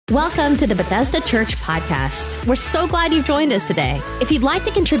Welcome to the Bethesda Church Podcast. We're so glad you've joined us today. If you'd like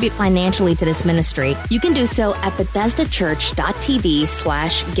to contribute financially to this ministry, you can do so at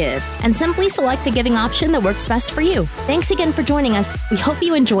BethesdaChurch.tv/give and simply select the giving option that works best for you. Thanks again for joining us. We hope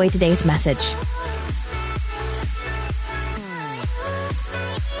you enjoy today's message.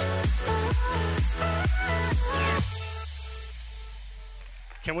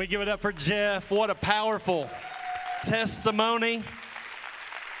 Can we give it up for Jeff? What a powerful testimony.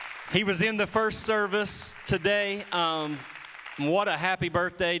 He was in the first service today. What a happy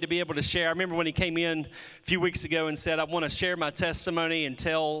birthday to be able to share. I remember when he came in a few weeks ago and said, I want to share my testimony and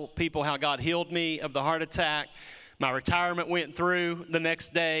tell people how God healed me of the heart attack. My retirement went through the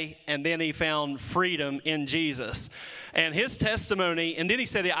next day, and then he found freedom in Jesus. And his testimony, and then he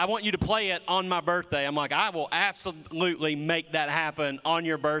said, I want you to play it on my birthday. I'm like, I will absolutely make that happen on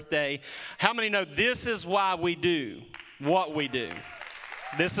your birthday. How many know this is why we do what we do?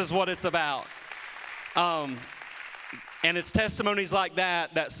 This is what it's about. And it's testimonies like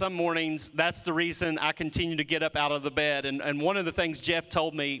that some mornings, that's the reason I continue to get up out of the bed. And one of the things Jeff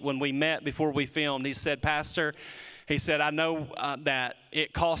told me when we met before we filmed, he said, Pastor, he said, I know that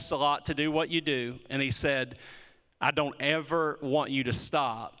it costs a lot to do what you do. And he said, I don't ever want you to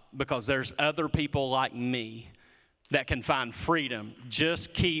stop because there's other people like me that can find freedom.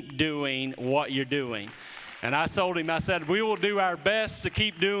 Just keep doing what you're doing. And I told him, I said, we will do our best to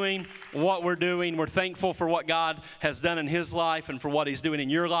keep doing what we're doing. We're thankful for what God has done in his life and for what he's doing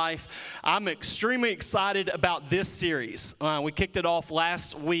in your life. I'm extremely excited about this series. We kicked it off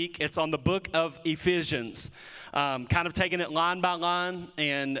last week. It's on the book of Ephesians. Kind of taking it line by line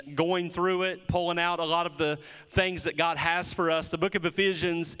and going through it, pulling out a lot of the things that God has for us. The book of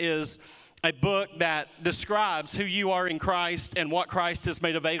Ephesians is a book that describes who you are in Christ and what Christ has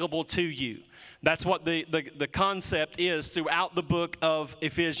made available to you. That's what the concept is throughout the book of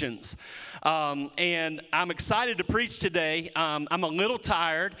Ephesians. And I'm excited to preach today. I'm a little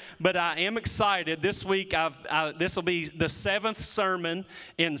tired, but I am excited. This week, this will be the 7th sermon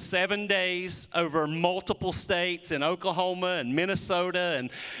in 7 days over multiple states in Oklahoma and Minnesota.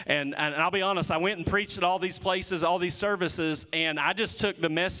 And I'll be honest, I went and preached at all these places, all these services, and I just took the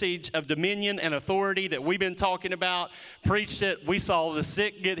message of dominion and authority that we've been talking about, preached it. We saw the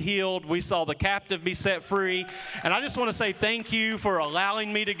sick get healed. We saw the captive be set free. And I just want to say thank you for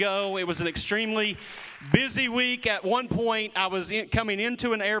allowing me to go. It was an extremely busy week. At one point, I was coming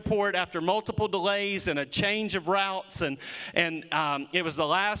into an airport after multiple delays and a change of routes. And it was the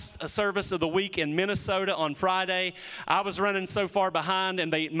last service of the week in Minnesota on Friday. I was running so far behind,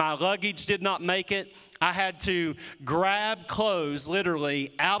 and my luggage did not make it. I had to grab clothes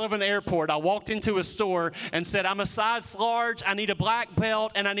literally out of an airport. I walked into a store and said, I'm a size large, I need a black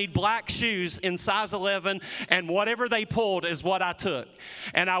belt, and I need black shoes in size 11, and whatever they pulled is what I took.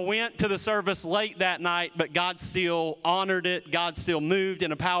 And I went to the service late that night, but God still honored it. God still moved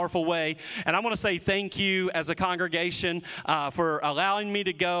in a powerful way. And I want to say thank you as a congregation for allowing me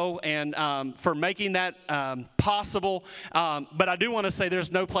to go and for making that possible. But I do want to say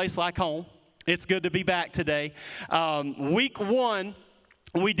there's no place like home. It's good to be back today. Week 1,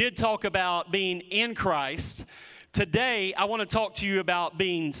 we did talk about being in Christ. Today, I want to talk to you about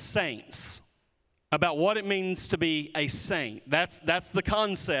being saints, about what it means to be a saint. That's the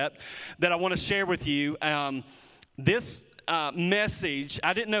concept that I want to share with you. This message,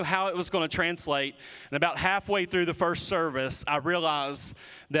 I didn't know how it was going to translate. And about halfway through the first service, I realized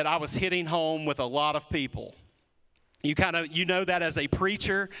that I was hitting home with a lot of people. You know that as a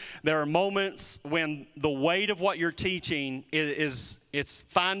preacher, there are moments when the weight of what you're teaching it's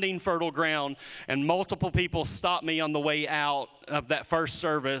finding fertile ground, and multiple people stopped me on the way out of that first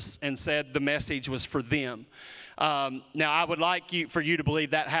service and said the message was for them. Now, I would like for you to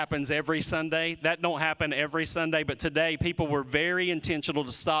believe that happens every Sunday. That don't happen every Sunday, but today people were very intentional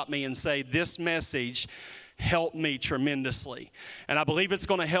to stop me and say this message helped me tremendously. And I believe it's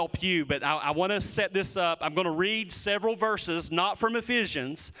going to help you, but I want to set this up. I'm going to read several verses, not from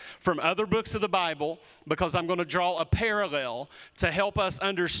Ephesians, from other books of the Bible, because I'm going to draw a parallel to help us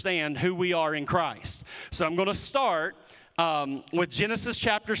understand who we are in Christ. So I'm going to start with Genesis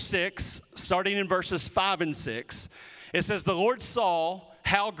chapter 6, starting in verses 5 and 6. It says, the Lord saw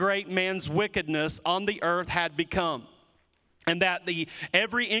how great man's wickedness on the earth had become, and that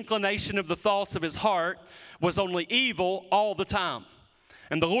every inclination of the thoughts of his heart was only evil all the time.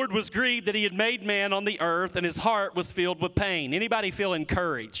 And the Lord was grieved that he had made man on the earth, and his heart was filled with pain. Anybody feel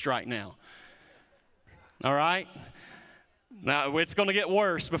encouraged right now? All right? Now, it's going to get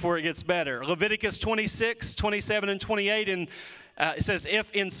worse before it gets better. Leviticus 26, 27, and 28, and it says,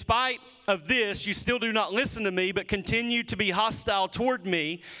 if in spite of this you still do not listen to me, but continue to be hostile toward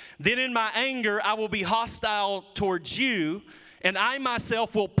me, then in my anger I will be hostile towards you, and I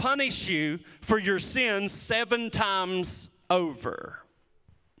myself will punish you for your sins 7 times over.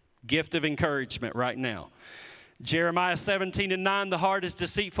 Gift of encouragement right now. Jeremiah 17:9, the heart is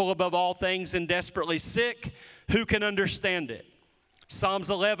deceitful above all things and desperately sick. Who can understand it? Psalms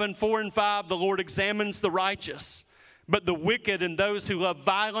 11:4-5, the Lord examines the righteous, but the wicked and those who love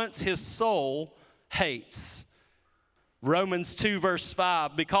violence, his soul hates. Romans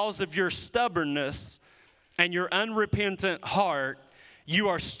 2:5, because of your stubbornness and your unrepentant heart, you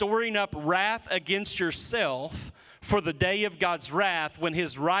are storing up wrath against yourself for the day of God's wrath, when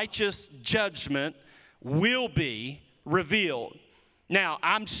his righteous judgment will be revealed. Now,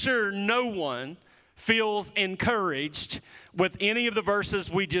 I'm sure no one feels encouraged with any of the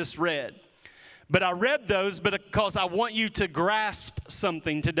verses we just read. But I read those because I want you to grasp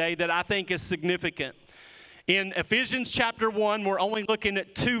something today that I think is significant. In Ephesians chapter 1, we're only looking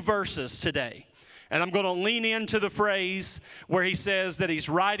at 2 verses today. And I'm going to lean into the phrase where he says that he's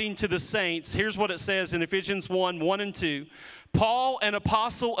writing to the saints. Here's what it says in Ephesians 1:1-2. Paul, an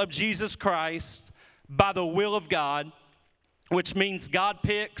apostle of Jesus Christ, by the will of God, which means God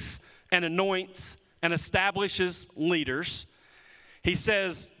picks and anoints and establishes leaders. He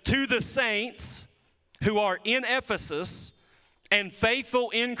says, to the saints who are in Ephesus and faithful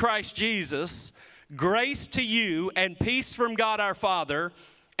in Christ Jesus, grace to you and peace from God our Father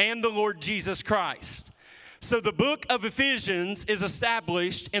and the Lord Jesus Christ. So the book of Ephesians is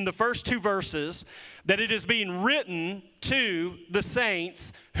established in the first 2 verses that it is being written to the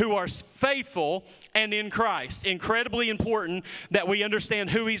saints who are faithful and in Christ. Incredibly important that we understand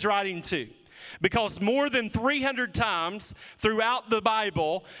who he's writing to. Because more than 300 times throughout the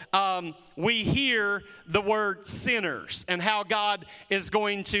Bible, we hear the word sinners and how God is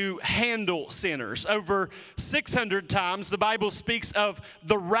going to handle sinners. Over 600 times, the Bible speaks of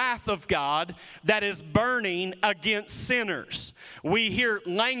the wrath of God that is burning against sinners. We hear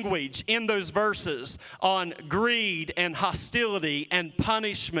language in those verses on greed and hostility and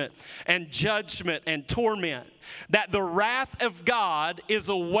punishment and judgment and torment. That the wrath of God is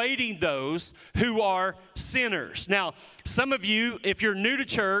awaiting those who are sinners. Now, some of you, if you're new to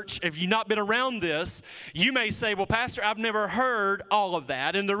church, if you've not been around this, you may say, well, Pastor, I've never heard all of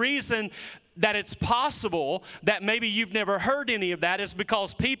that. And the reason that it's possible that maybe you've never heard any of that is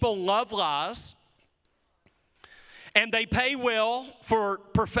because people love lies. And they pay well for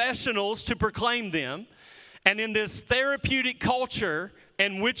professionals to proclaim them. And in this therapeutic culture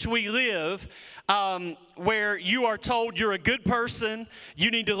in which we live, where you are told you're a good person,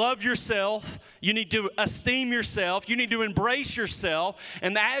 you need to love yourself, you need to esteem yourself, you need to embrace yourself,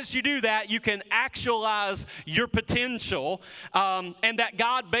 and as you do that, you can actualize your potential, and that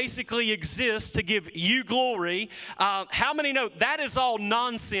God basically exists to give you glory. How many know that is all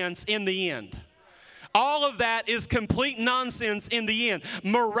nonsense in the end? All of that is complete nonsense in the end.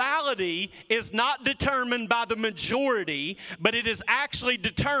 Morality is not determined by the majority, but it is actually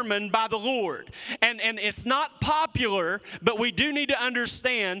determined by the Lord. And it's not popular, but we do need to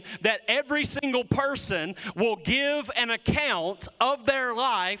understand that every single person will give an account of their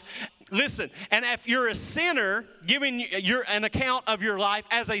life. Listen, and if you're a sinner, giving an account of your life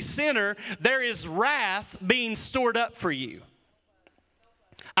as a sinner, there is wrath being stored up for you.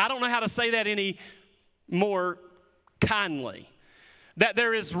 I don't know how to say that any more kindly. That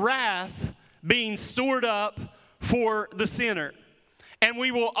there is wrath being stored up for the sinner. And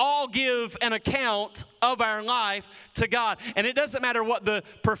we will all give an account of our life to God. And it doesn't matter what the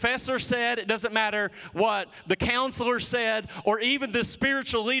professor said. It doesn't matter what the counselor said, or even the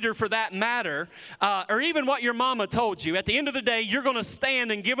spiritual leader for that matter, or even what your mama told you. At the end of the day, you're going to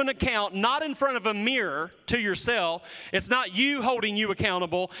stand and give an account, not in front of a mirror to yourself. It's not you holding you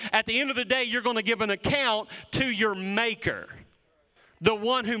accountable. At the end of the day, you're going to give an account to your Maker, the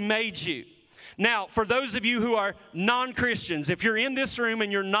one who made you. Now, for those of you who are non-Christians, if you're in this room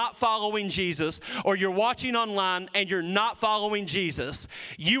and you're not following Jesus, or you're watching online and you're not following Jesus,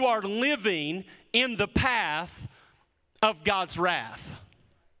 you are living in the path of God's wrath.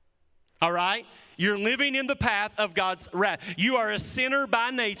 All right? You're living in the path of God's wrath. You are a sinner by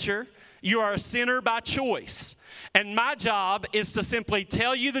nature. You are a sinner by choice. And my job is to simply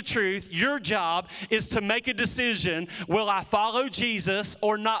tell you the truth. Your job is to make a decision. Will I follow Jesus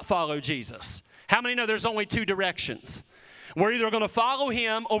or not follow Jesus? How many know there's only 2 directions? We're either going to follow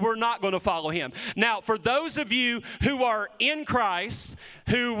him or we're not going to follow him. Now, for those of you who are in Christ,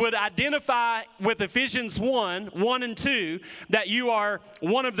 who would identify with Ephesians 1:1-2, that you are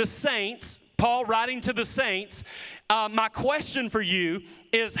one of the saints, Paul writing to the saints. My question for you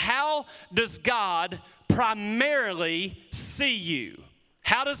is, how does God primarily see you?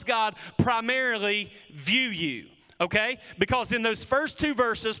 How does God primarily view you? Okay? Because in those first two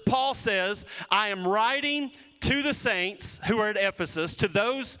verses, Paul says, I am writing to the saints who are at Ephesus, to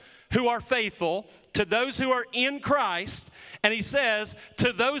those who are faithful, to those who are in Christ. And he says,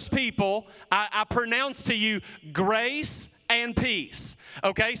 to those people, I pronounce to you grace and peace.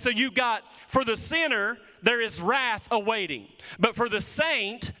 Okay? So you got, for the sinner, there is wrath awaiting. But for the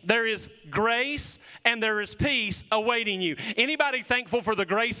saint, there is grace and there is peace awaiting you. Anybody thankful for the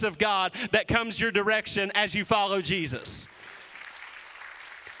grace of God that comes your direction as you follow Jesus?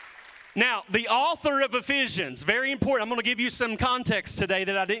 Now, the author of Ephesians, very important. I'm going to give you some context today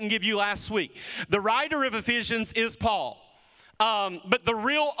that I didn't give you last week. The writer of Ephesians is Paul. But the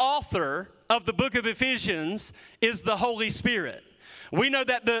real author of the book of Ephesians is the Holy Spirit. We know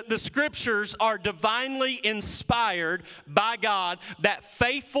that the scriptures are divinely inspired by God, that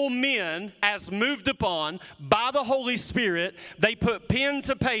faithful men, as moved upon by the Holy Spirit, they put pen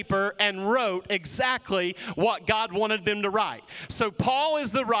to paper and wrote exactly what God wanted them to write. So Paul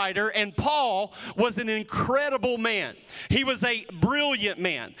is the writer, and Paul was an incredible man. He was a brilliant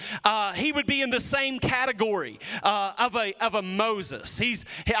man. He would be in the same category of a Moses. He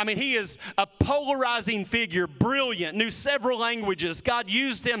is a polarizing figure, brilliant, knew several languages. God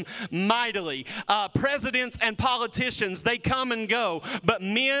used him mightily. Presidents and politicians, they come and go. But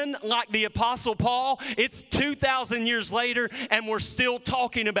men like the Apostle Paul, it's 2,000 years later, and we're still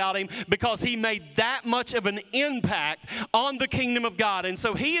talking about him because he made that much of an impact on the kingdom of God. And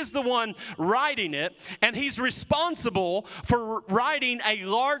so he is the one writing it, and he's responsible for writing a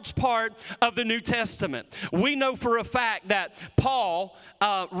large part of the New Testament. We know for a fact that Paul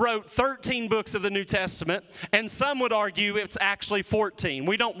wrote 13 books of the New Testament, and some would argue it's actually 14.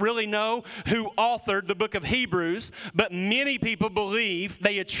 We don't really know who authored the book of Hebrews, but many people believe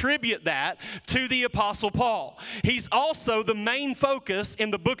they attribute that to the Apostle Paul. He's also the main focus in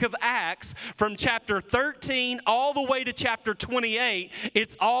the book of Acts from chapter 13 all the way to chapter 28.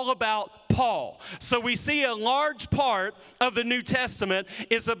 It's all about Paul. So we see a large part of the New Testament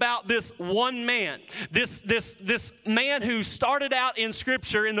is about this one man. This man who started out in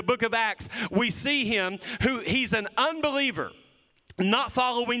Scripture in the book of Acts. We see him he's an unbeliever, not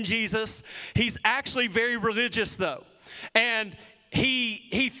following Jesus. He's actually very religious though. And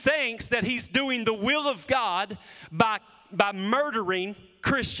he thinks that he's doing the will of God by murdering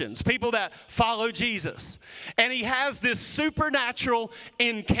Christians, people that follow Jesus. And he has this supernatural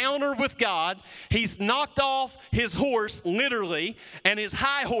encounter with God. He's knocked off his horse, literally, and his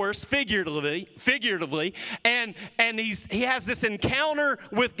high horse, figuratively, and he has this encounter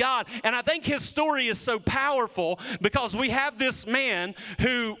with God. And I think his story is so powerful because we have this man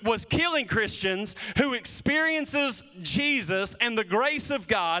who was killing Christians, who experiences Jesus and the grace of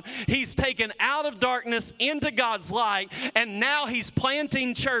God. He's taken out of darkness into God's light, and now he's planting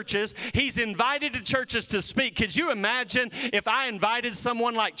churches. He's invited to churches to speak. Could you imagine if I invited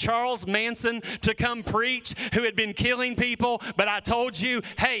someone like Charles Manson to come preach, who had been killing people, but I told you,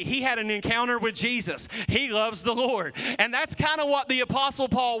 hey, he had an encounter with Jesus. He loves the Lord. And that's kind of what the Apostle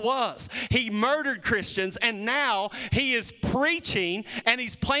Paul was. He murdered Christians, and now he is preaching and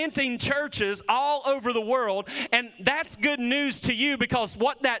he's planting churches all over the world. And that's good news to you, because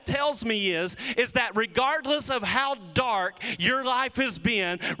what that tells me is that regardless of how dark your life has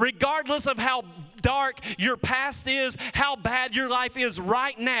been, regardless of how dark your past is, how bad your life is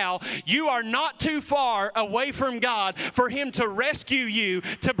right now, you are not too far away from God for him to rescue you,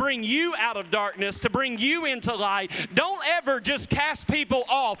 to bring you out of darkness, to bring you into light. Don't ever just cast people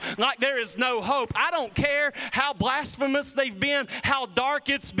off like there is no hope. I don't care how blasphemous they've been, how dark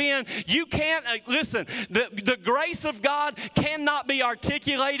it's been. You can't, listen, the grace of God cannot be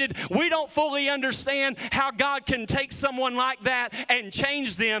articulated. We don't fully understand how God can take someone like that and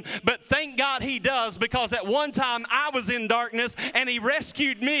change them, but thank God he does, because at one time I was in darkness and he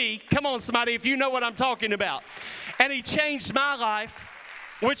rescued me. Come on, somebody, if you know what I'm talking about. And he changed my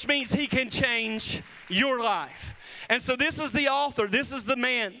life, which means he can change your life. And so this is the author, this is the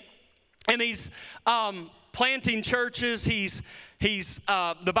man, and he's planting churches. He's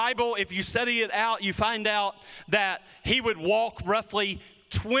the Bible, if you study it out, you find out that he would walk roughly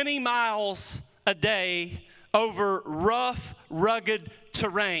 20 miles a day over rough, rugged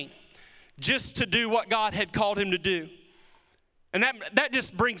terrain just to do what God had called him to do. And that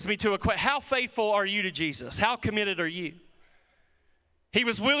just brings me to a question. How faithful are you to Jesus? How committed are you? He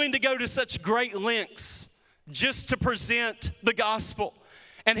was willing to go to such great lengths just to present the gospel.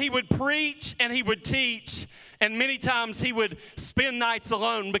 And he would preach and he would teach, and many times he would spend nights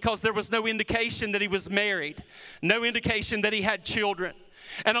alone because there was no indication that he was married, no indication that he had children.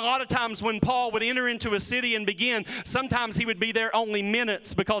 And a lot of times when Paul would enter into a city and begin, sometimes he would be there only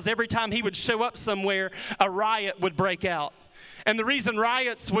minutes, because every time he would show up somewhere, a riot would break out. And the reason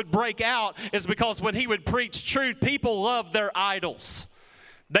riots would break out is because when he would preach truth, people loved their idols.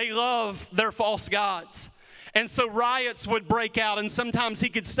 They loved their false gods. And so riots would break out, and sometimes he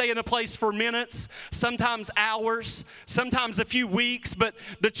could stay in a place for minutes, sometimes hours, sometimes a few weeks. But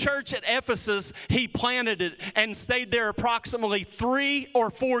the church at Ephesus, he planted it and stayed there approximately 3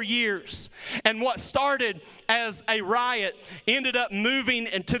 or 4 years. And what started as a riot ended up moving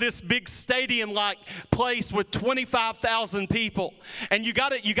into this big stadium-like place with 25,000 people. And you got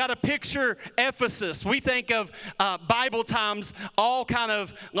to picture Ephesus. We think of Bible times all kind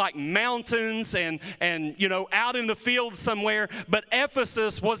of like mountains and out in the field somewhere, but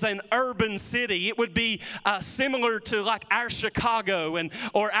Ephesus was an urban city. It would be similar to like our Chicago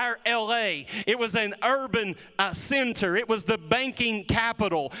or our LA. It was an urban center. It was the banking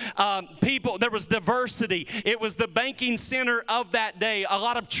capital. There was diversity. It was the banking center of that day. A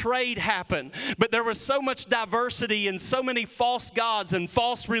lot of trade happened, but there was so much diversity and so many false gods and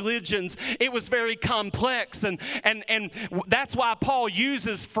false religions. It was very complex, and that's why Paul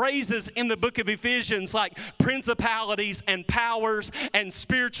uses phrases in the book of Ephesians like principalities and powers and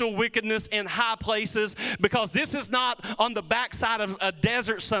spiritual wickedness in high places, because this is not on the backside of a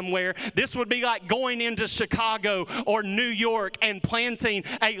desert somewhere. This would be like going into Chicago or New York and planting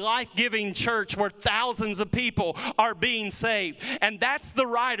a life-giving church where thousands of people are being saved. And that's the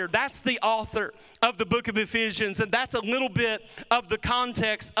writer, that's the author of the book of Ephesians, and that's a little bit of the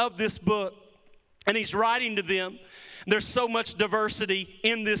context of this book. And he's writing to them. There's so much diversity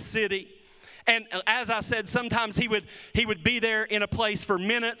in this city. And as I said, sometimes he would be there in a place for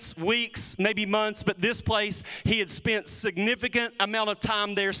minutes, weeks, maybe months. But this place, he had spent significant amount of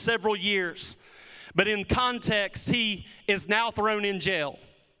time there, several years. But in context, he is now thrown in jail.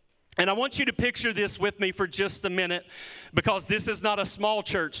 And I want you to picture this with me for just a minute, because this is not a small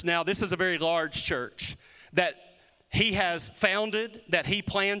church now. This is a very large church that he has founded, that he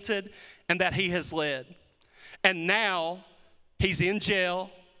planted, and that he has led. And now he's in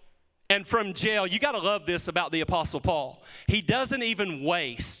jail. And from jail, you got to love this about the Apostle Paul. He doesn't even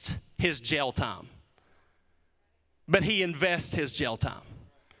waste his jail time, but he invests his jail time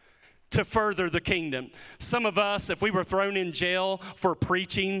to further the kingdom. Some of us, if we were thrown in jail for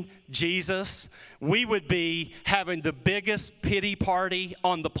preaching Jesus, we would be having the biggest pity party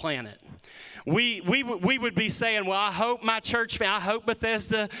on the planet. We would be saying, well, I hope my church, I hope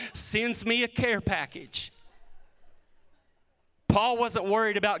Bethesda sends me a care package. Paul wasn't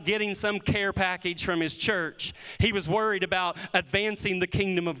worried about getting some care package from his church. He was worried about advancing the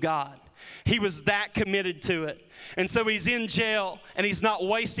kingdom of God. He was that committed to it. And so he's in jail, and he's not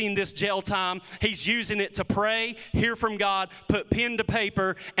wasting this jail time. He's using it to pray, hear from God, put pen to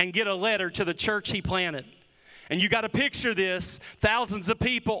paper, and get a letter to the church he planted. And you got to picture this. Thousands of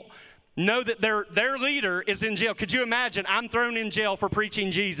people know that their leader is in jail. Could you imagine? I'm thrown in jail for preaching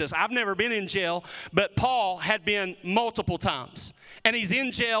Jesus. I've never been in jail, but Paul had been multiple times. And he's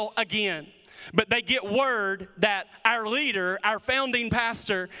in jail again. But they get word that our leader, our founding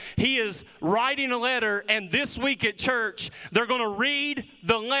pastor, he is writing a letter, and this week at church, they're going to read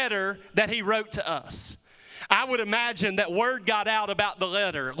the letter that he wrote to us. I would imagine that word got out about the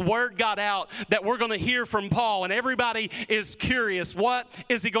letter. Word got out that we're going to hear from Paul, and everybody is curious. What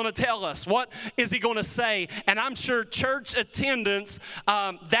is he going to tell us? What is he going to say? And I'm sure church attendance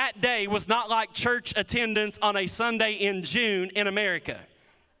that day was not like church attendance on a Sunday in June in America.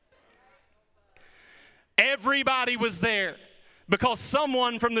 Everybody was there because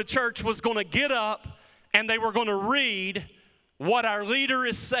someone from the church was going to get up and they were going to read what our leader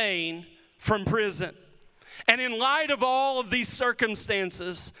is saying from prison. And in light of all of these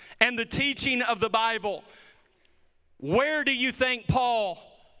circumstances and the teaching of the Bible, where do you think Paul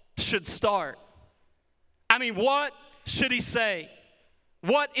should start? I mean, what should he say?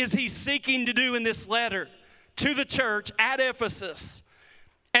 What is he seeking to do in this letter to the church at Ephesus?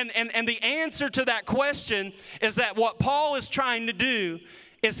 And the answer to that question is that what Paul is trying to do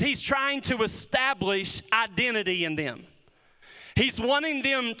is he's trying to establish identity in them. He's wanting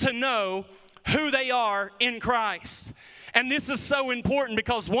them to know who they are in Christ. And this is so important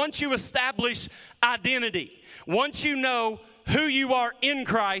because once you establish identity, once you know who you are in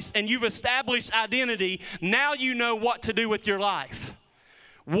Christ and you've established identity, now you know what to do with your life.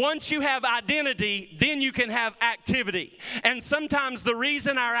 Once you have identity, then you can have activity. And sometimes the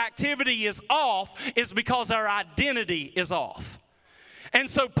reason our activity is off is because our identity is off. And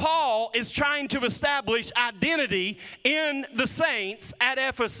so Paul is trying to establish identity in the saints at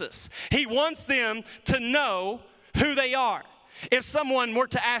Ephesus. He wants them to know who they are. If someone were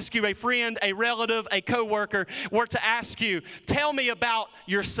to ask you, a friend, a relative, a coworker, were to ask you, tell me about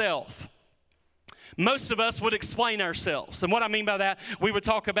yourself, most of us would explain ourselves. And what I mean by that, we would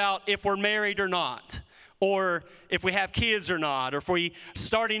talk about if we're married or not, or if we have kids or not, or if we're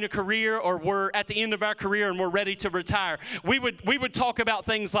starting a career or we're at the end of our career and we're ready to retire. We would talk about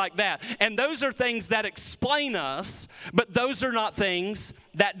things like that. And those are things that explain us, but those are not things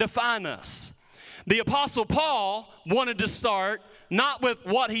that define us. The Apostle Paul wanted to start not with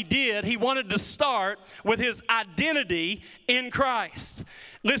what he did. He wanted to start with his identity in Christ.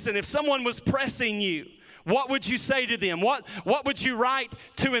 Listen, if someone was pressing you, what would you say to them? What would you write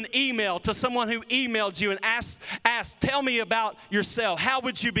to an email to someone who emailed you and asked, tell me about yourself? How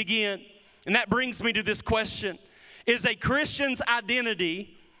would you begin? And that brings me to this question. Is a Christian's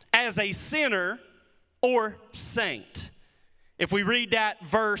identity as a sinner or saint? If we read that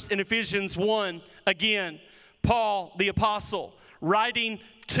verse in Ephesians 1, again, Paul, the apostle, writing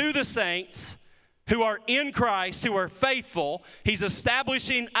to the saints who are in Christ, who are faithful, he's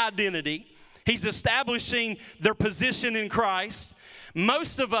establishing identity. He's establishing their position in Christ.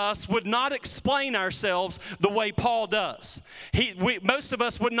 Most of us would not explain ourselves the way Paul does. Most of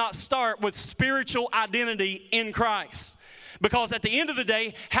us would not start with spiritual identity in Christ. Because at the end of the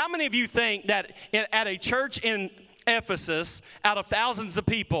day, how many of you think that at a church in Ephesus, out of thousands of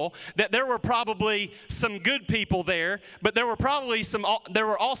people, that there were probably some good people there, but there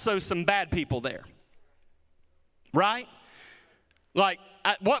were also some bad people there? Right? Like,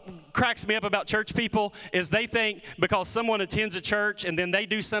 what cracks me up about church people is they think because someone attends a church and then they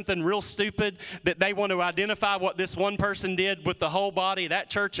do something real stupid that they want to identify what this one person did with the whole body of that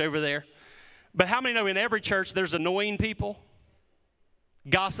church over there. But how many know in every church there's annoying people,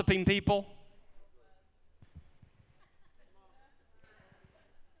 gossiping people?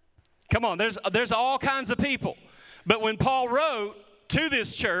 Come on, there's all kinds of people. But when Paul wrote to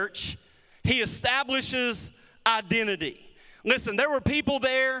this church, he establishes identity. Listen, there were people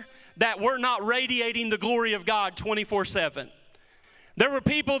there that were not radiating the glory of God 24/7. There were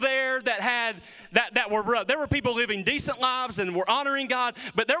people there there were people living decent lives and were honoring God,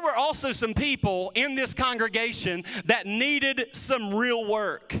 but there were also some people in this congregation that needed some real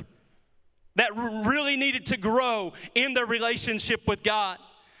work, that really needed to grow in their relationship with God.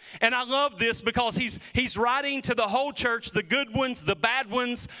 And I love this because he's writing to the whole church, the good ones, the bad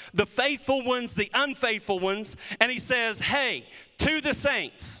ones, the faithful ones, the unfaithful ones. And he says, hey, to the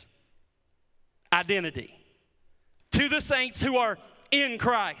saints, identity. To the saints who are in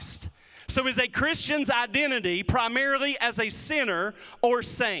Christ. So is a Christian's identity primarily as a sinner or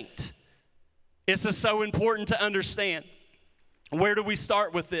saint? This is so important to understand. Where do we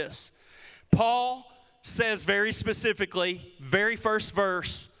start with this? Paul says very specifically, very first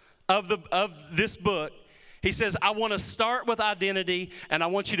verse of this book, he says, I want to start with identity, and I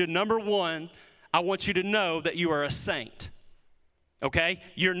want you to, number one, I want you to know that you are a saint. Okay?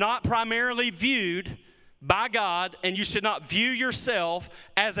 You're not primarily viewed by God, and you should not view yourself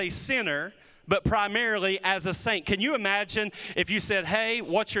as a sinner, but primarily as a saint. Can you imagine if you said, hey,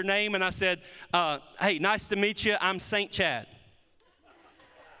 what's your name? And I said, hey, nice to meet you. I'm Saint Chad.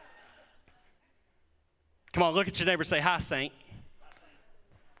 Come on, look at your neighbor and say, hi, Saint.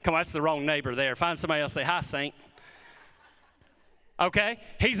 Come on, that's the wrong neighbor there. Find somebody else, say, hi, Saint. Okay?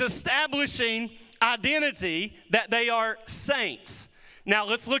 He's establishing identity that they are saints. Now,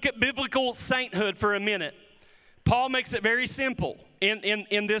 let's look at biblical sainthood for a minute. Paul makes it very simple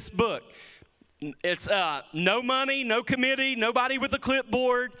in this book. It's no money, no committee, nobody with a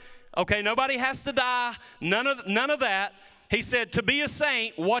clipboard. Okay, nobody has to die. None of that. He said, to be a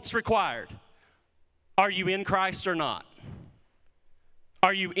saint, what's required? Are you in Christ or not?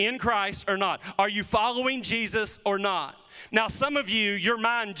 Are you in Christ or not? Are you following Jesus or not? Now, some of you, your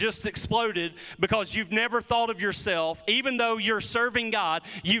mind just exploded because you've never thought of yourself, even though you're serving God,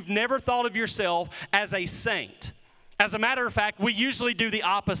 you've never thought of yourself as a saint. As a matter of fact, we usually do the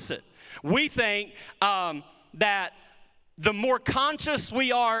opposite. We think that the more conscious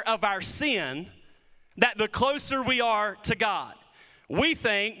we are of our sin, that the closer we are to God. We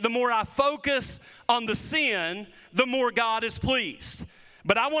think the more I focus on the sin, the more God is pleased.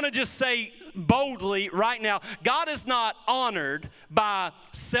 But I want to just say boldly right now, God is not honored by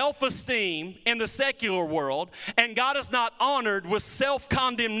self-esteem in the secular world, and God is not honored with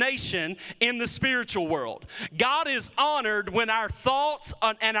self-condemnation in the spiritual world. God is honored when our thoughts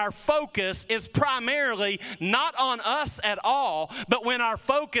and our focus is primarily not on us at all, but when our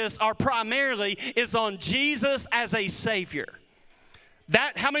focus primarily is on Jesus as a Savior.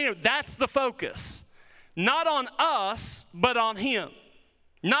 How many know that's the focus? Not on us, but on him.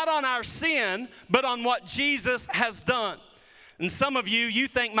 Not on our sin, but on what Jesus has done. And some of you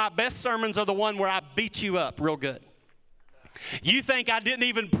think my best sermons are the one where I beat you up real good. You think I didn't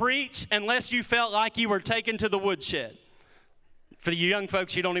even preach unless you felt like you were taken to the woodshed. For you young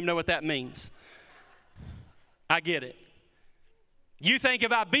folks, you don't even know what that means. I get it. You think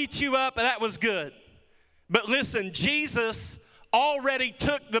if I beat you up, that was good. But listen, Jesus already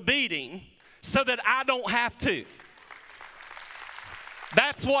took the beating so that I don't have to.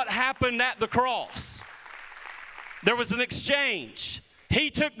 That's what happened at the cross. There was an exchange.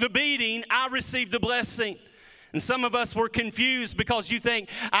 He took the beating, I received the blessing. And some of us were confused because you think,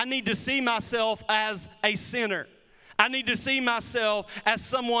 I need to see myself as a sinner. I need to see myself as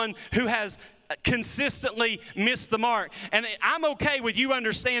someone who has consistently missed the mark. And I'm okay with you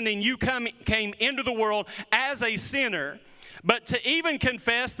understanding you came into the world as a sinner. But to even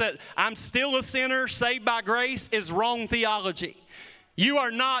confess that I'm still a sinner saved by grace is wrong theology. You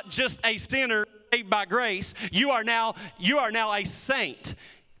are not just a sinner saved by grace. You are now a saint.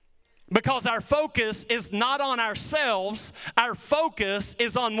 Because our focus is not on ourselves. Our focus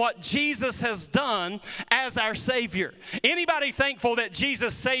is on what Jesus has done as our Savior. Anybody thankful that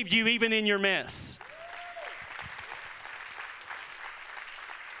Jesus saved you even in your mess?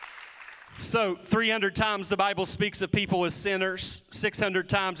 So 300 times the Bible speaks of people as sinners. 600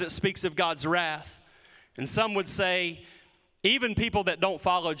 times it speaks of God's wrath. And some would say, even people that don't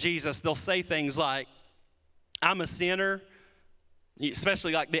follow Jesus, they'll say things like, I'm a sinner.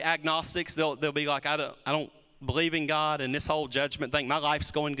 Especially like the agnostics, they'll be like, I don't believe in God and this whole judgment thing. My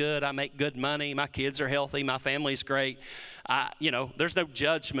life's going good. I make good money. My kids are healthy. My family's great. There's no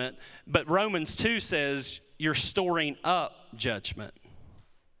judgment. But Romans 2 says you're storing up judgment.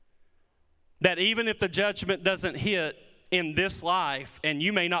 That even if the judgment doesn't hit in this life, and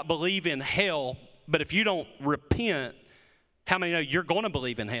you may not believe in hell, but if you don't repent, how many know you're going to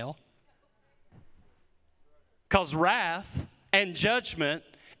believe in hell? Because wrath and judgment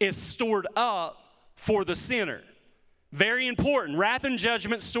is stored up for the sinner. Very important. Wrath and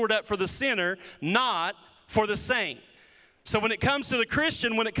judgment stored up for the sinner, not for the saint. So when it comes to the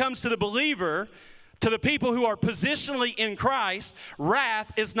Christian, when it comes to the believer, to the people who are positionally in Christ,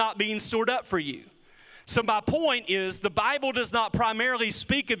 wrath is not being stored up for you. So my point is, the Bible does not primarily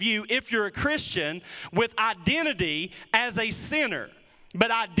speak of you, if you're a Christian, with identity as a sinner. But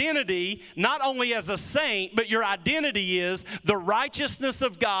identity, not only as a saint, but your identity is the righteousness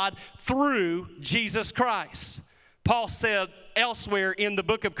of God through Jesus Christ. Paul said elsewhere in the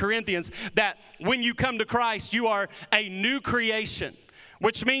book of Corinthians that when you come to Christ, you are a new creation,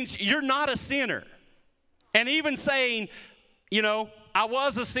 which means you're not a sinner. And even saying, I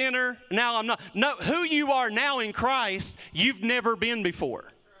was a sinner, now I'm not. No, who you are now in Christ, you've never been before.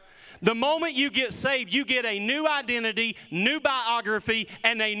 The moment you get saved, you get a new identity, new biography,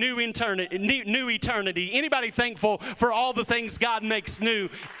 and a new eternity. Anybody thankful for all the things God makes new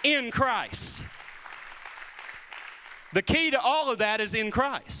in Christ? The key to all of that is in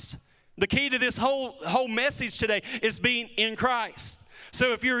Christ. The key to this whole message today is being in Christ.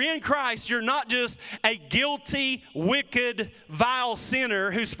 So if you're in Christ, you're not just a guilty, wicked, vile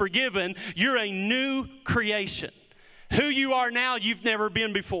sinner who's forgiven. You're a new creation. Who you are now, you've never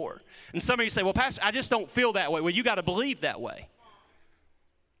been before. And some of you say, well, Pastor, I just don't feel that way. Well, you got to believe that way.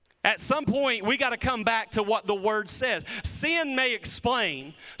 At some point, we got to come back to what the Word says. Sin may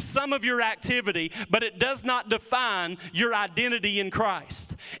explain some of your activity, but it does not define your identity in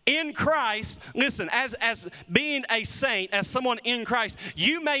Christ. In Christ, listen, as being a saint, as someone in Christ,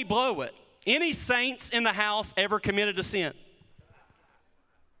 you may blow it. Any saints in the house ever committed a sin?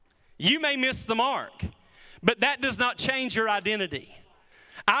 You may miss the mark, but that does not change your identity.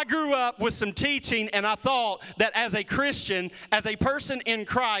 I grew up with some teaching, and I thought that as a Christian, as a person in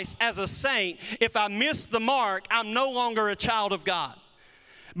Christ, as a saint, if I miss the mark, I'm no longer a child of God.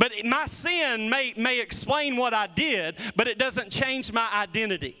 But my sin may explain what I did, but it doesn't change my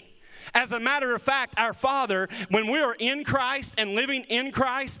identity. As a matter of fact, our Father, when we are in Christ and living in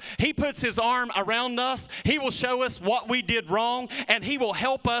Christ, He puts His arm around us. He will show us what we did wrong, and He will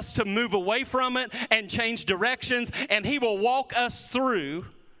help us to move away from it and change directions, and He will walk us through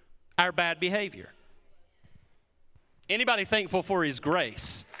our bad behavior. Anybody thankful for His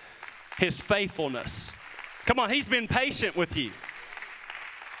grace, His faithfulness? Come on, He's been patient with you.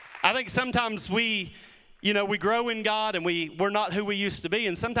 I think sometimes we grow in God and we're not who we used to be.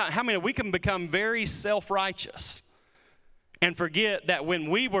 And sometimes, we can become very self-righteous and forget that when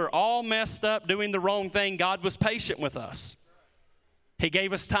we were all messed up doing the wrong thing, God was patient with us. He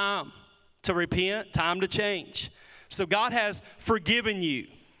gave us time to repent, time to change. So God has forgiven you.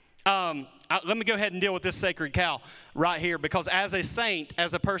 Let me go ahead and deal with this sacred cow right here, because as a saint,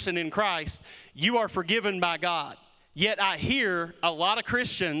 as a person in Christ, you are forgiven by God. Yet I hear a lot of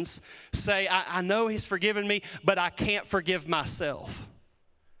Christians say, I know he's forgiven me, but I can't forgive myself.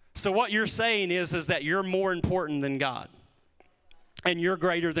 So what you're saying is that you're more important than God, and you're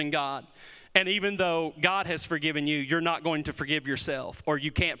greater than God. And even though God has forgiven you, you're not going to forgive yourself, or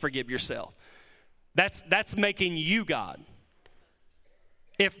you can't forgive yourself. That's making you God.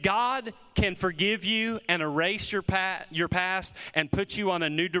 If God can forgive you and erase your past and put you on a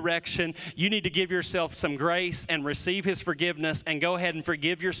new direction, you need to give yourself some grace and receive his forgiveness and go ahead and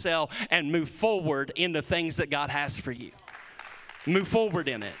forgive yourself and move forward in the things that God has for you. Move forward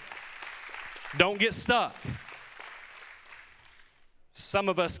in it. Don't get stuck. Some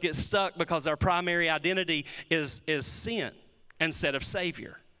of us get stuck because our primary identity is sin instead of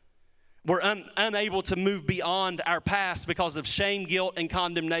Savior. We're unable to move beyond our past because of shame, guilt, and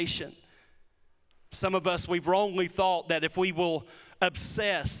condemnation. Some of us, we've wrongly thought that if we will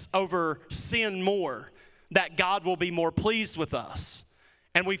obsess over sin more, that God will be more pleased with us.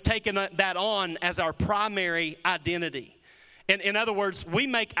 And we've taken that on as our primary identity. In other words, we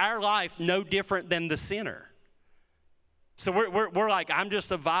make our life no different than the sinner. So we're like, I'm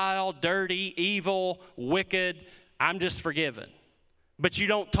just a vile, dirty, evil, wicked, I'm just forgiven. But you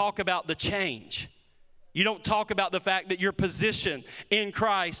don't talk about the change. You don't talk about the fact that your position in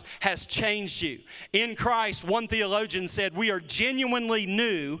Christ has changed you. In Christ, one theologian said, we are genuinely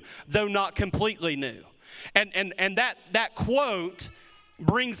new, though not completely new. And that quote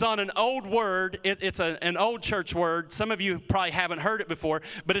brings on an old word. It's an old church word. Some of you probably haven't heard it before,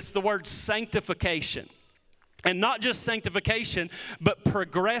 but it's the word sanctification. And not just sanctification, but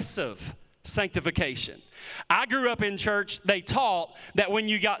progressive sanctification. I grew up in church. They taught that when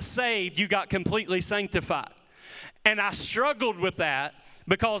you got saved, you got completely sanctified. And I struggled with that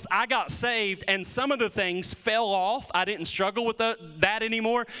because I got saved and some of the things fell off. I didn't struggle with that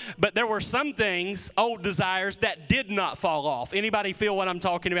anymore. But there were some things, old desires, that did not fall off. Anybody feel what I'm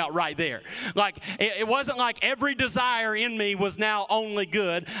talking about right there? Like, it wasn't like every desire in me was now only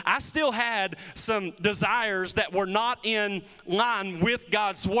good. I still had some desires that were not in line with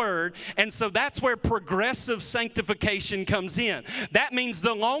God's word. And so that's where progressive sanctification comes in. That means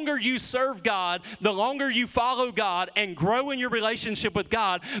the longer you serve God, the longer you follow God and grow in your relationship with God,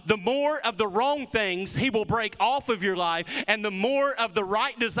 the more of the wrong things he will break off of your life, and the more of the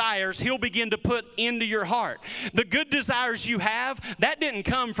right desires he'll begin to put into your heart. The good desires you have, that didn't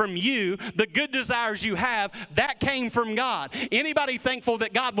come from you. The good desires you have, that came from God. Anybody thankful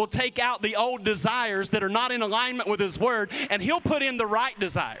that God will take out the old desires that are not in alignment with his word, and he'll put in the right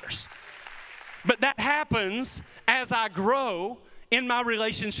desires? But that happens as I grow in my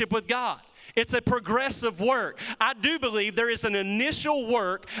relationship with God. It's a progressive work. I do believe there is an initial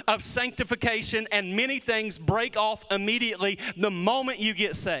work of sanctification, and many things break off immediately the moment you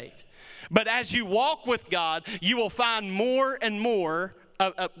get saved. But as you walk with God, you will find more and more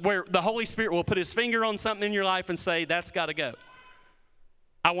where the Holy Spirit will put his finger on something in your life and say, that's got to go.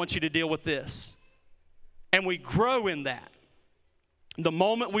 I want you to deal with this. And we grow in that. The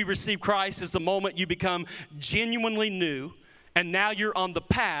moment we receive Christ is the moment you become genuinely new, and now you're on the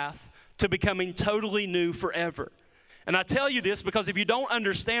path to becoming totally new forever. And I tell you this because if you don't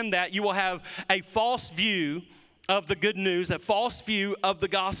understand that, you will have a false view of the good news, a false view of the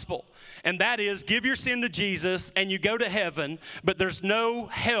gospel. And that is, give your sin to Jesus and you go to heaven, but there's no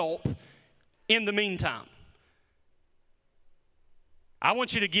help in the meantime. I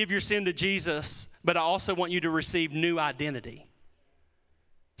want you to give your sin to Jesus, but I also want you to receive new identity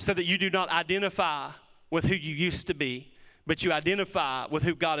so that you do not identify with who you used to be, but you identify with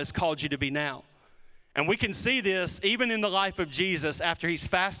who God has called you to be now. And we can see this even in the life of Jesus after he's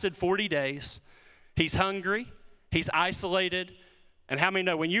fasted 40 days. He's hungry, he's isolated. And how many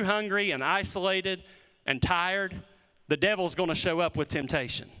know when you're hungry and isolated and tired, the devil's going to show up with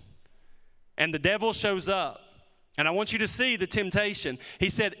temptation. And the devil shows up. And I want you to see the temptation. He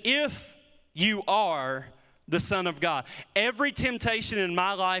said, if you are the Son of God. Every temptation in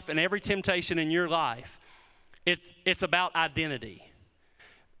my life and every temptation in your life, it's about identity.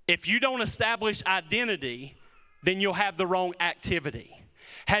 If you don't establish identity, then you'll have the wrong activity.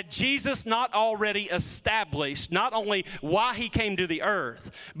 Had Jesus not already established not only why he came to the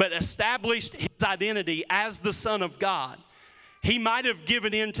earth, but established his identity as the Son of God, he might have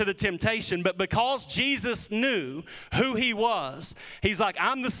given in to the temptation, but because Jesus knew who he was, he's like,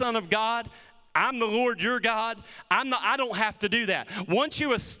 I'm the Son of God. I'm the Lord your God. I don't have to do that. Once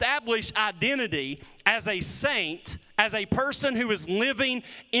you establish identity as a saint, as a person who is living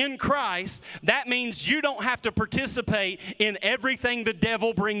in Christ, that means you don't have to participate in everything the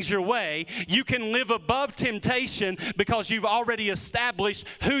devil brings your way. You can live above temptation because you've already established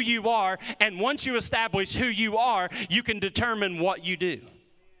who you are. And once you establish who you are, you can determine what you do.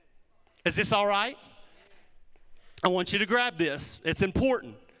 Is this all right? I want you to grab this. It's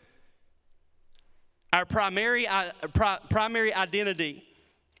important. Our primary identity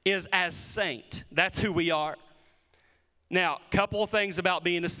is as saint. That's who we are. Now, a couple of things about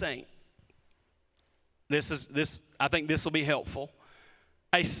being a saint. I think this will be helpful.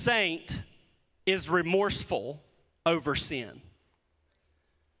 A saint is remorseful over sin.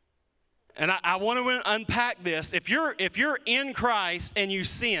 And I want to unpack this. If you're in Christ and you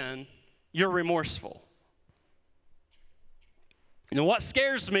sin, you're remorseful. And what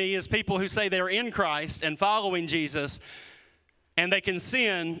scares me is people who say they're in Christ and following Jesus, and they can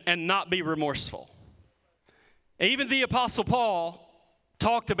sin and not be remorseful. Even the Apostle Paul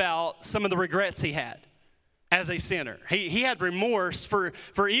talked about some of the regrets he had as a sinner. He had remorse for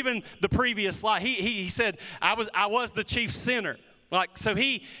even the previous life. He said, I was the chief sinner. So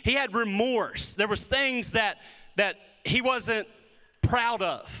he had remorse. There was things that he wasn't proud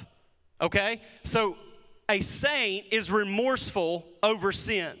of. Okay? So a saint is remorseful over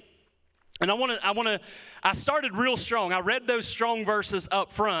sin. And I started real strong. I read those strong verses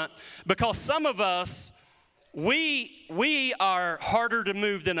up front because some of us, we are harder to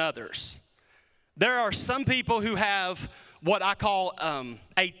move than others. There are some people who have what I call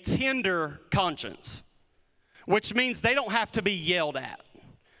a tender conscience, which means they don't have to be yelled at.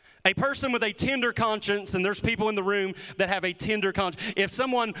 A person with a tender conscience, and there's people in the room that have a tender conscience. If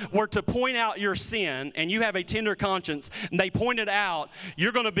someone were to point out your sin and you have a tender conscience and they point it out,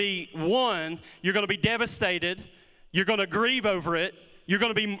 you're going to be devastated. You're going to grieve over it. You're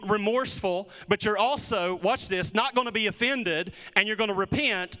going to be remorseful, but you're also, watch this, not going to be offended, and you're going to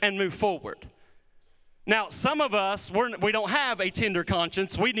repent and move forward. Now, some of us, we don't have a tender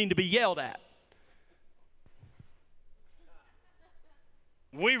conscience. We need to be yelled at.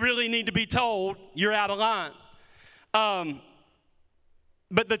 We really need to be told you're out of line.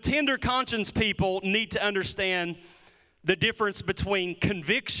 But the tender conscience people need to understand the difference between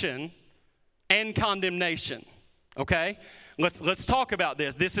conviction and condemnation. Okay? Let's talk about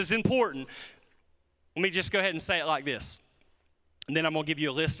this. This is important. Let me just go ahead and say it like this. And then I'm going to give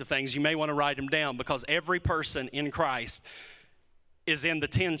you a list of things. You may want to write them down because every person in Christ is in the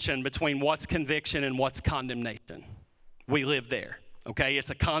tension between what's conviction and what's condemnation. We live there. Okay, it's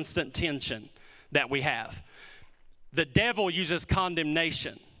a constant tension that we have. The devil uses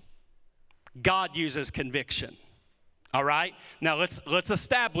condemnation. God uses conviction. All right? Now let's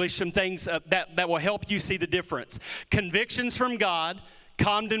establish some things that will help you see the difference. Conviction's from God.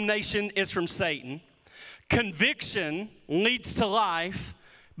 Condemnation is from Satan. Conviction leads to life,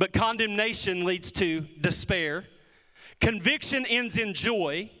 but condemnation leads to despair. Conviction ends in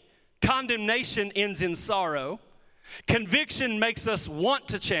joy. Condemnation ends in sorrow. Conviction makes us want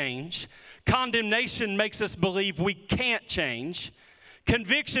to change. Condemnation makes us believe we can't change.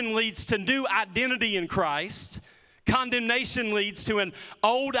 Conviction leads to new identity in Christ. Condemnation leads to an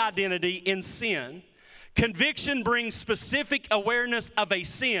old identity in sin. Conviction brings specific awareness of a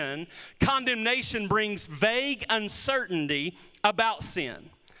sin. Condemnation brings vague uncertainty about sin.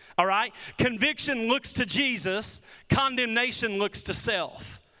 All right? Conviction looks to Jesus. Condemnation looks to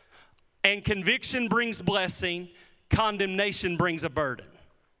self. And conviction brings blessing. Condemnation brings a burden.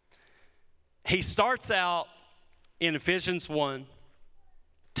 He starts out in Ephesians 1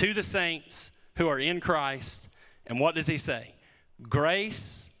 to the saints who are in Christ. And what does he say?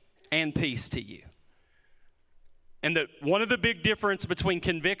 Grace and peace to you. And one of the big difference between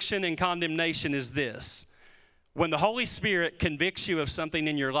conviction and condemnation is this. When the Holy Spirit convicts you of something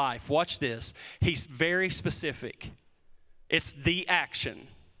in your life, watch this. He's very specific. It's the action.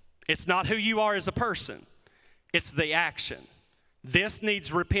 It's not who you are as a person. It's the action. This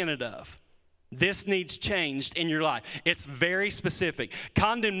needs repented of. This needs changed in your life. It's very specific.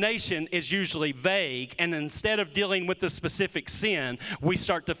 Condemnation is usually vague, and instead of dealing with the specific sin, we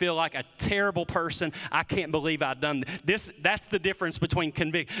start to feel like a terrible person. I can't believe I've done this. That's the difference between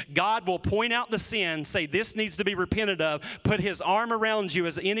convict. God will point out the sin, say this needs to be repented of, put his arm around you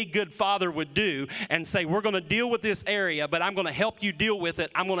as any good father would do, and say we're going to deal with this area, but I'm going to help you deal with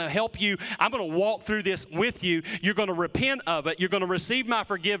it. I'm going to help you. I'm going to walk through this with you. You're going to repent of it. You're going to receive my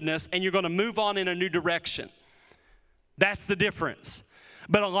forgiveness, and you're going to move on in a new direction. That's the difference.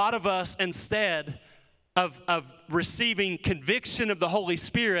 But a lot of us instead of receiving conviction of the Holy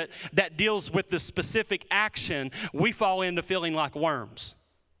Spirit that deals with the specific action, we fall into feeling like worms.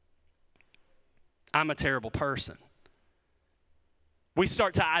 I'm a terrible person. We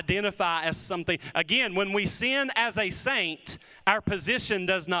start to identify as something. Again, when we sin as a saint, our position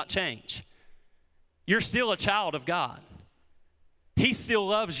does not change. You're still a child of God. He still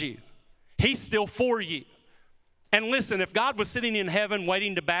loves you. He's still for you. And listen, if God was sitting in heaven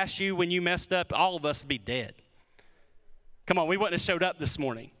waiting to bash you when you messed up, all of us would be dead. Come on, we wouldn't have showed up this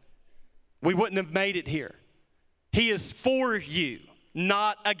morning. We wouldn't have made it here. He is for you,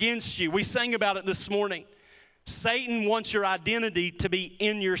 not against you. We sang about it this morning. Satan wants your identity to be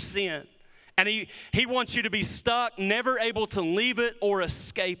in your sin. And he wants you to be stuck, never able to leave it or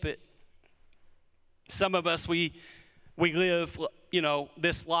escape it. Some of us, we live,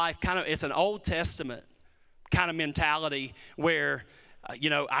 this life it's an Old Testament kind of mentality where,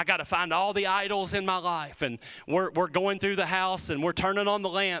 I got to find all the idols in my life. And we're going through the house and we're turning on the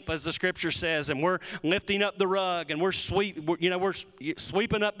lamp, as the scripture says, and we're lifting up the rug and we're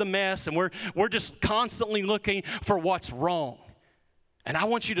sweeping up the mess, and we're just constantly looking for what's wrong. And I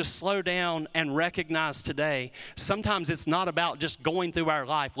want you to slow down and recognize today, sometimes it's not about just going through our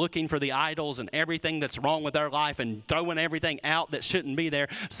life looking for the idols and everything that's wrong with our life and throwing everything out that shouldn't be there.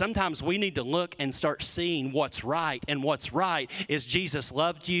 Sometimes we need to look and start seeing what's right. And what's right is Jesus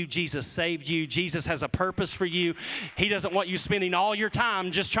loved you. Jesus saved you. Jesus has a purpose for you. He doesn't want you spending all your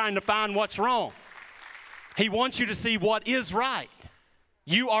time just trying to find what's wrong. He wants you to see what is right.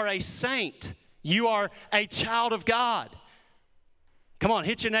 You are a saint. You are a child of God. Come on,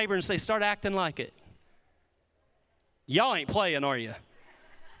 hit your neighbor and say, start acting like it. Y'all ain't playing, are you?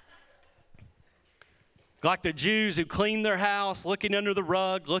 Like the Jews who cleaned their house, looking under the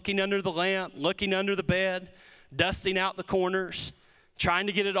rug, looking under the lamp, looking under the bed, dusting out the corners, trying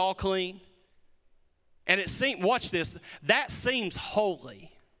to get it all clean. And it seems, watch this, that seems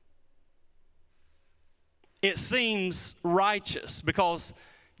holy. It seems righteous because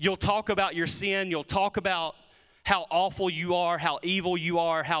you'll talk about your sin, you'll talk about how awful you are, how evil you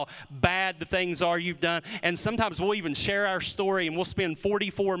are, how bad the things are you've done. And sometimes we'll even share our story and we'll spend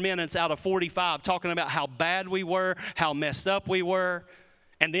 44 minutes out of 45 talking about how bad we were, how messed up we were.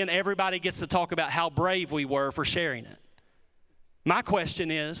 And then everybody gets to talk about how brave we were for sharing it. My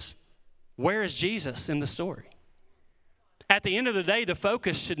question is, where is Jesus in the story? At the end of the day, the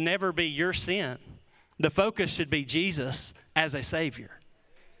focus should never be your sin. The focus should be Jesus as a Savior.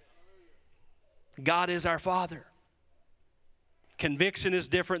 God is our Father. Conviction is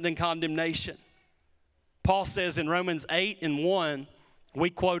different than condemnation. Paul says in Romans 8:1, we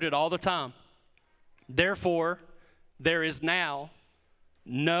quote it all the time. Therefore, there is now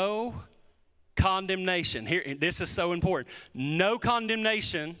no condemnation. Here, this is so important. No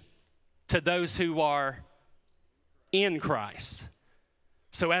condemnation to those who are in Christ.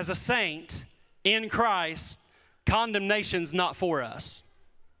 So as a saint in Christ, condemnation's not for us.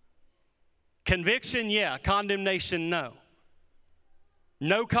 Conviction, yeah. Condemnation, no.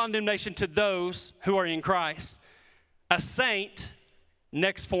 No condemnation to those who are in Christ. A saint,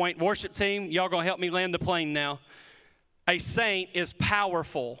 next point, worship team, y'all gonna help me land the plane now. A saint is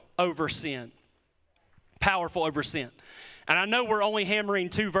powerful over sin. Powerful over sin. And I know we're only hammering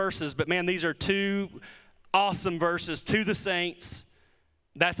 2 verses, but man, these are 2 awesome verses to the saints.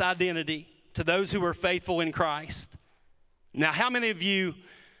 That's identity, to those who are faithful in Christ. Now, how many of you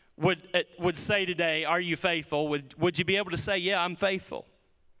would say today, are you faithful? Would you be able to say, yeah, I'm faithful?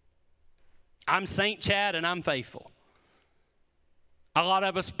 I'm Saint Chad and I'm faithful. A lot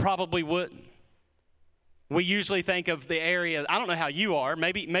of us probably wouldn't. We usually think of the area, I don't know how you are,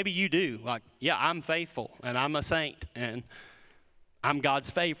 maybe you do. Like, yeah, I'm faithful and I'm a saint and I'm God's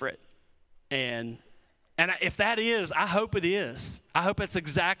favorite. And if that is, I hope it is. I hope it's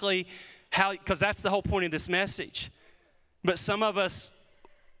exactly how, because that's the whole point of this message. But some of us,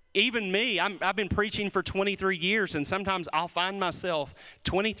 even me, I've been preaching for 23 years, and sometimes I'll find myself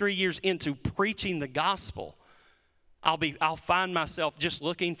 23 years into preaching the gospel. I'll find myself just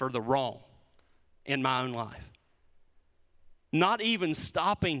looking for the wrong in my own life. Not even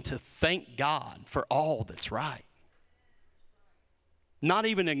stopping to thank God for all that's right. Not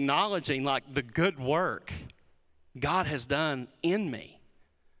even acknowledging like the good work God has done in me.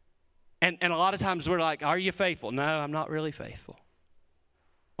 And a lot of times we're like, are you faithful? No, I'm not really faithful.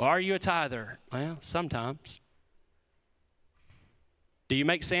 Well, are you a tither? Well, sometimes. Do you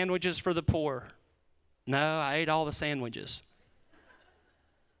make sandwiches for the poor? No, I ate all the sandwiches.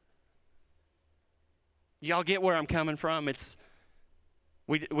 Y'all get where I'm coming from?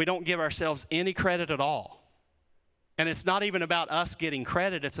 We don't give ourselves any credit at all And it's not even about us getting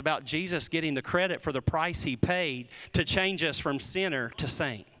credit. It's about Jesus getting the credit for the price he paid to change us from sinner to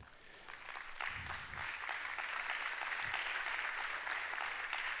saint.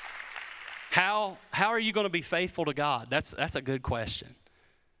 How are you going to be faithful to God? That's a good question.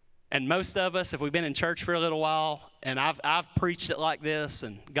 And most of us, if we've been in church for a little while, and I've preached it like this,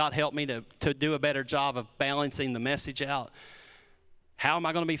 and God helped me to do a better job of balancing the message out. How am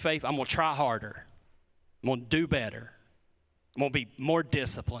I going to be faithful? I'm going to try harder. I'm going to do better. I'm going to be more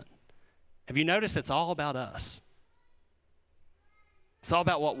disciplined. Have you noticed it's all about us? It's all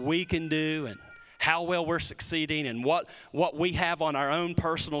about what we can do and how well we're succeeding and what we have on our own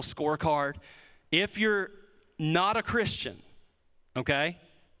personal scorecard. If you're not a Christian, okay?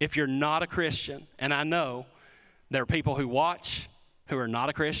 If you're not a Christian, and I know there are people who watch who are not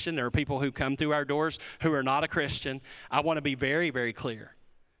a Christian, there are people who come through our doors who are not a Christian, I want to be very, very clear.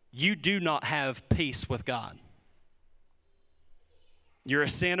 You do not have peace with God. You're a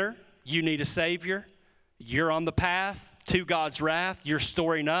sinner. You need a Savior. You're on the path to God's wrath. You're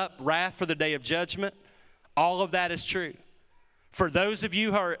storing up wrath for the day of judgment. All of that is true. For those of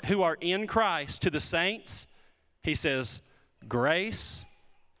you who are in Christ, to the saints, he says, grace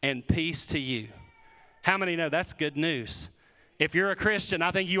and peace to you. How many know that's good news? If you're a Christian,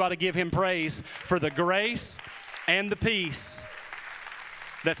 I think you ought to give him praise for the grace and the peace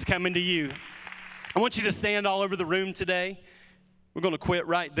that's coming to you. I want you to stand all over the room today. We're going to quit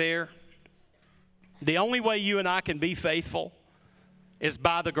right there. The only way you and I can be faithful is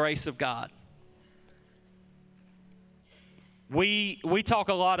by the grace of God. We talk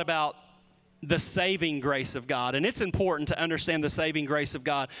a lot about the saving grace of God, and it's important to understand the saving grace of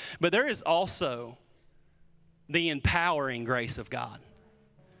God, but there is also the empowering grace of God.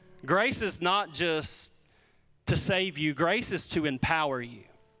 Grace is not just to save you. Grace is to empower you.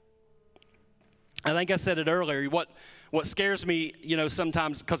 I think I said it earlier. What scares me,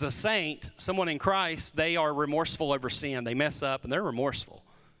 sometimes, because a saint, someone in Christ, they are remorseful over sin. They mess up and they're remorseful.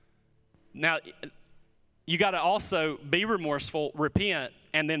 Now, you got to also be remorseful, repent,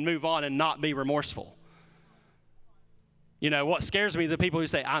 and then move on and not be remorseful. What scares me is the people who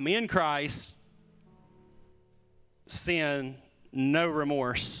say, I'm in Christ, sin, no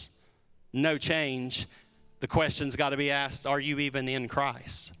remorse, no change. The question's got to be asked, are you even in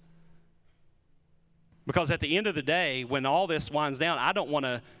Christ? Because at the end of the day, when all this winds down, I don't want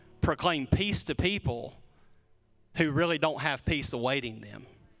to proclaim peace to people who really don't have peace awaiting them.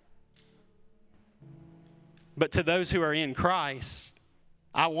 But to those who are in Christ,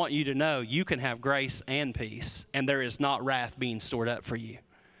 I want you to know you can have grace and peace, and there is not wrath being stored up for you.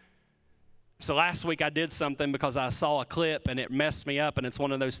 So last week I did something because I saw a clip and it messed me up, and it's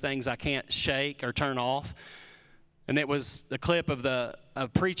one of those things I can't shake or turn off. And it was a clip of a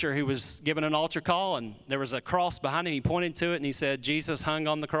preacher who was giving an altar call, and there was a cross behind him. He pointed to it and he said, Jesus hung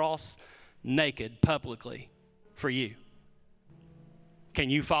on the cross naked publicly for you. Can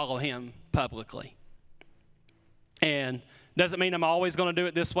you follow him publicly? And doesn't mean I'm always going to do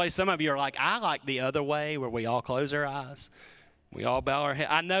it this way. Some of you are like, I like the other way where we all close our eyes. We all bow our head.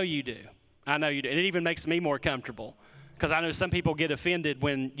 I know you do. And it even makes me more comfortable. Because I know some people get offended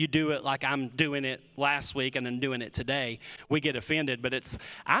when you do it like I'm doing it last week and then doing it today. We get offended, but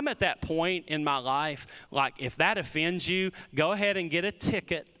I'm at that point in my life, like if that offends you, go ahead and get a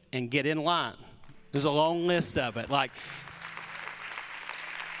ticket and get in line. There's a long list of it.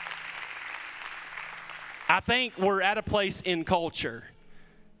 I think we're at a place in culture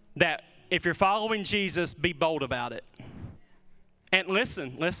that if you're following Jesus, be bold about it. And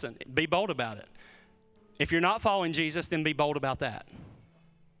listen, be bold about it. If you're not following Jesus, then be bold about that.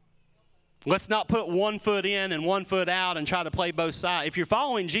 Let's not put one foot in and one foot out and try to play both sides. If you're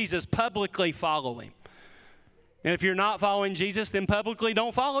following Jesus, publicly follow him. And if you're not following Jesus, then publicly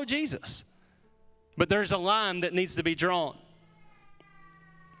don't follow Jesus. But there's a line that needs to be drawn.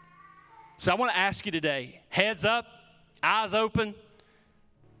 So I want to ask you today, heads up, eyes open.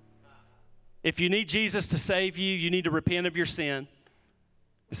 If you need Jesus to save you, you need to repent of your sin.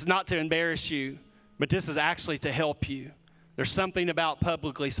 This is not to embarrass you, but this is actually to help you. There's something about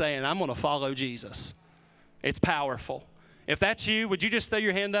publicly saying, I'm going to follow Jesus. It's powerful. If that's you, would you just throw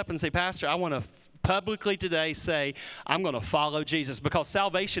your hand up and say, Pastor, I want to publicly today say, I'm going to follow Jesus. Because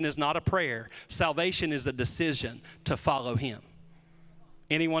salvation is not a prayer. Salvation is a decision to follow him.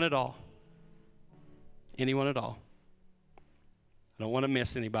 Anyone at all? Anyone at all? I don't want to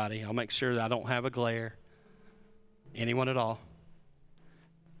miss anybody. I'll make sure that I don't have a glare. Anyone at all?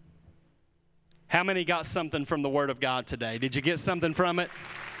 How many got something from the Word of God today? Did you get something from it?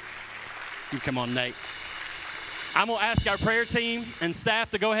 You come on, Nate. I'm going to ask our prayer team and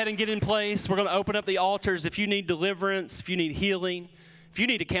staff to go ahead and get in place. We're going to open up the altars. If you need deliverance, if you need healing, if you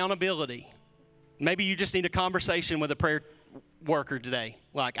need accountability, maybe you just need a conversation with a prayer worker today.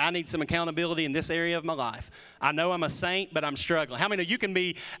 Like, I need some accountability in this area of my life. I know I'm a saint, but I'm struggling. How many of you can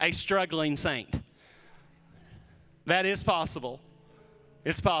be a struggling saint? That is possible.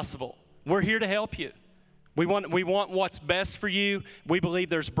 It's possible. We're here to help you. We want what's best for you. We believe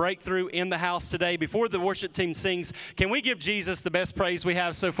there's breakthrough in the house today. Before the worship team sings, can we give Jesus the best praise we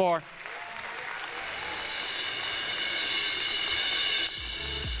have so far?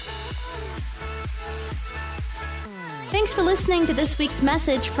 Thanks for listening to this week's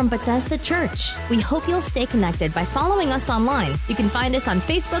message from Bethesda Church. We hope you'll stay connected by following us online. You can find us on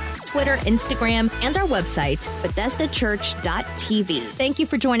Facebook, Twitter, Instagram, and our website, BethesdaChurch.tv. Thank you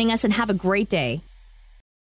for joining us and have a great day.